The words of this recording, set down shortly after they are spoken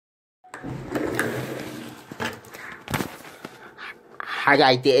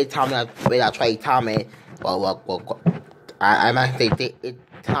I did Tommy without trying Tommy. I might say it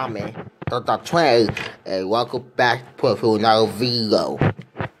Tommy. The train and welcome back to another video.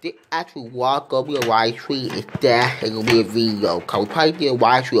 The actual walk over the white tree is there. It will be a video. Cause we probably did a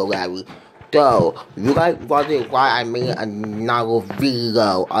white tree already. So you guys wondering why I made another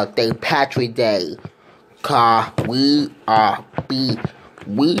video on St. Patrick's Day. Cause we have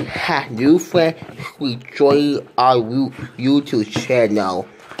new friends who join our YouTube channel.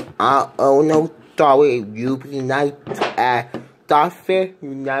 I don't know sorry if you be nice at something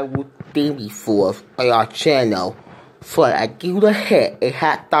you never seen before on our channel. So I give you a hit. It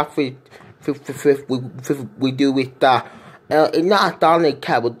has something we do with the it's not Sonic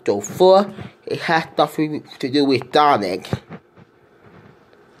Capital 4. It has something to do with Sonic.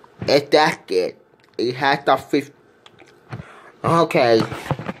 It's that good. It has something. Okay.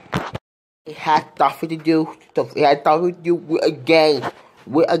 It has something to do. It has something to do with a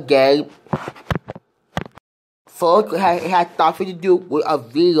game. First, it has something to do with a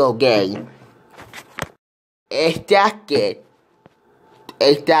video game. It's that good.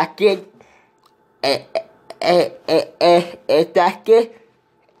 It's that good. It's that good.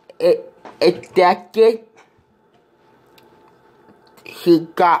 It's that good.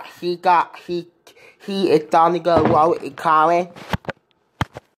 He is starting to go wrong in comment.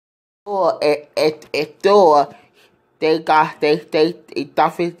 Or it's door. It doesn't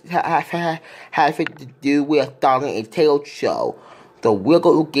have to do with Sonic and Tails show. So we're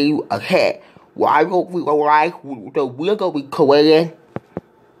going to give you a hit. We're going to be creating.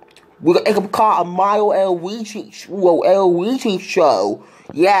 We're going to call a Mario and Luigi show.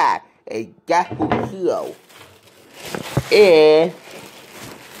 Yeah, and that's what's here.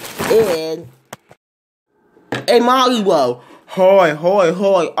 And Mario. Hi,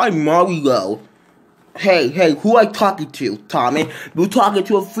 I'm Mario. Hey, who I talking to, Tommy? You talking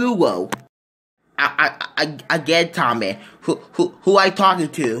to a Fugo. I get Tommy. Who I talking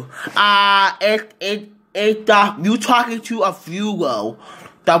to? It's you talking to a Fugo.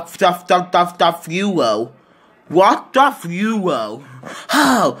 The Fugo. What the Fugo?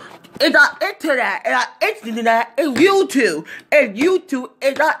 Oh, it's the internet. It's YouTube. And YouTube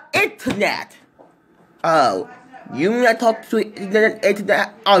is the internet. Oh. You wanna talk to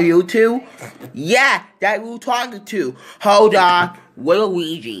internet on YouTube? Yeah, that you talking to. Hold on, where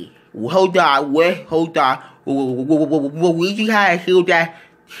Luigi? Hold on. Luigi had to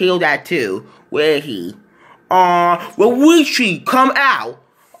heal that too. Where is he? Luigi, come out.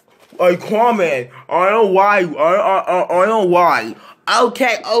 I comment. I don't know why.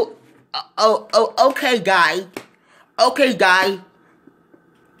 Okay. Okay, guy.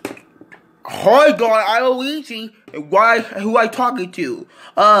 Hi guys, I'm Luigi, and who I talking to?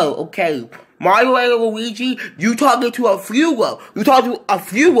 Oh, okay. Mario and Luigi, you talking to a Fugo. You talking to a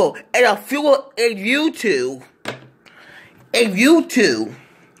Fugo, and a Fugo is YouTube. And YouTube.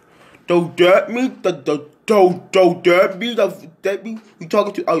 Don't that mean you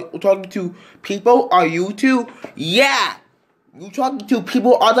talking to people on YouTube? Yeah. You talking to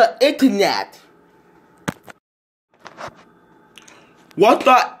people on the internet. What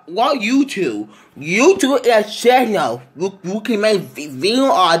YouTube? YouTube is a channel. You can make video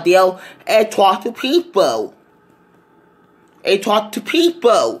audio and talk to people. Try to think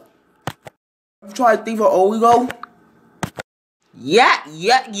for Oreo.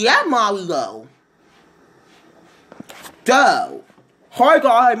 Yeah, Mario. So, hi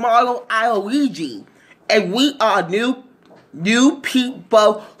guys, Mario and Luigi, and we are new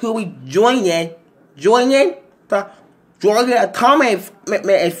people who will joining a Tom and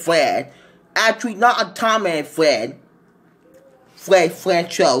friend. Actually, not a Tom and friend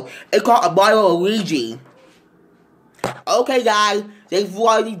show. It's called a Mario and Luigi. Okay, guys. Thanks for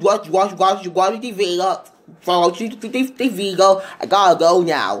watching the video. Follow the video. I gotta go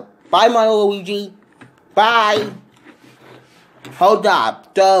now. Bye, Mario and Luigi. Bye. Hold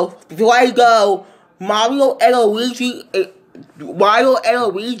up. So, before I go, Mario and Luigi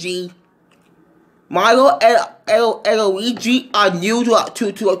are new to our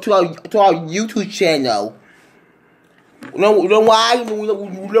YouTube channel. You know why?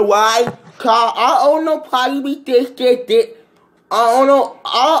 Cause I don't know probably this. I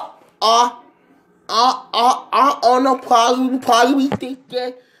don't know probably this.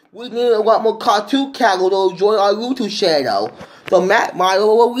 We need a lot more cartoon characters to join our YouTube channel. So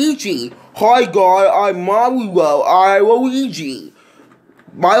Mario and Luigi. Hi guys, I'm Mario. I'm Luigi.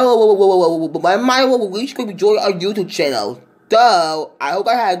 Mario and Luigi could join our YouTube channel. So, I hope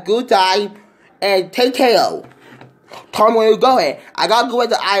I had a good time, and take care. Tell me where you're going. I gotta go at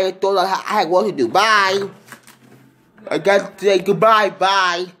the iron store. I had work to do. Bye. I gotta say goodbye.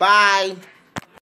 Bye. Bye.